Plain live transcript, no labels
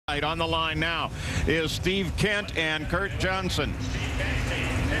On the line now is Steve Kent and Kurt Johnson.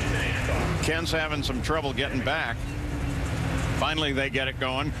 Kent's having some trouble getting back. Finally, they get it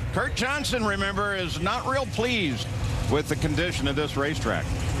going. Kurt Johnson, remember, is not real pleased with the condition of this racetrack.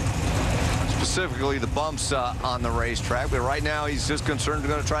 Specifically the bumps on the racetrack, but right now he's just concerned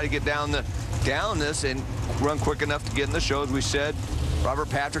going to try to get down this and run quick enough to get in the show. As we said, Robert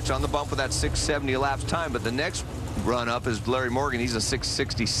Patrick's on the bump with that 670 elapsed time, but the next run up is Larry Morgan. He's a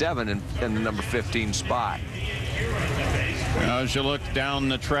 667 in the number 15 spot. As you look down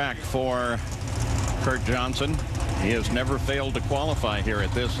the track for Kurt Johnson, he has never failed to qualify here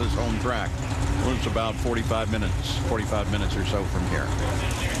at this, his home track. It's about 45 minutes or so from here.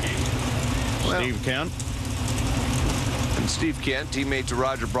 Well, Steve Kent. And Steve Kent, teammate to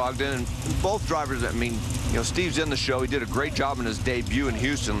Roger Brogdon, and both drivers. I mean, you know, Steve's in the show. He did a great job in his debut in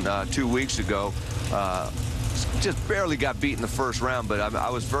Houston 2 weeks ago. Just barely got beat in the first round, but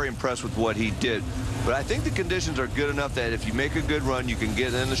I was very impressed with what he did. But I think the conditions are good enough that if you make a good run, you can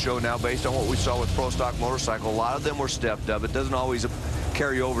get in the show now. Based on what we saw with Pro Stock Motorcycle, a lot of them were stepped up. It doesn't always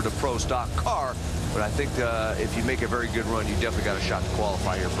carry over to Pro Stock Car, but I think if you make a very good run, you definitely got a shot to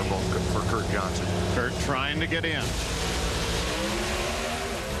qualify here for Kurt Johnson. Kurt trying to get in.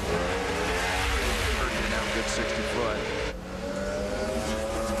 Kurt can have a good 60 foot.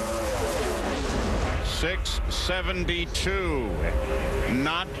 672,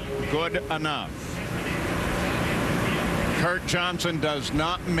 not good enough. Kurt Johnson does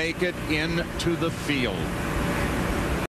not make it into the field.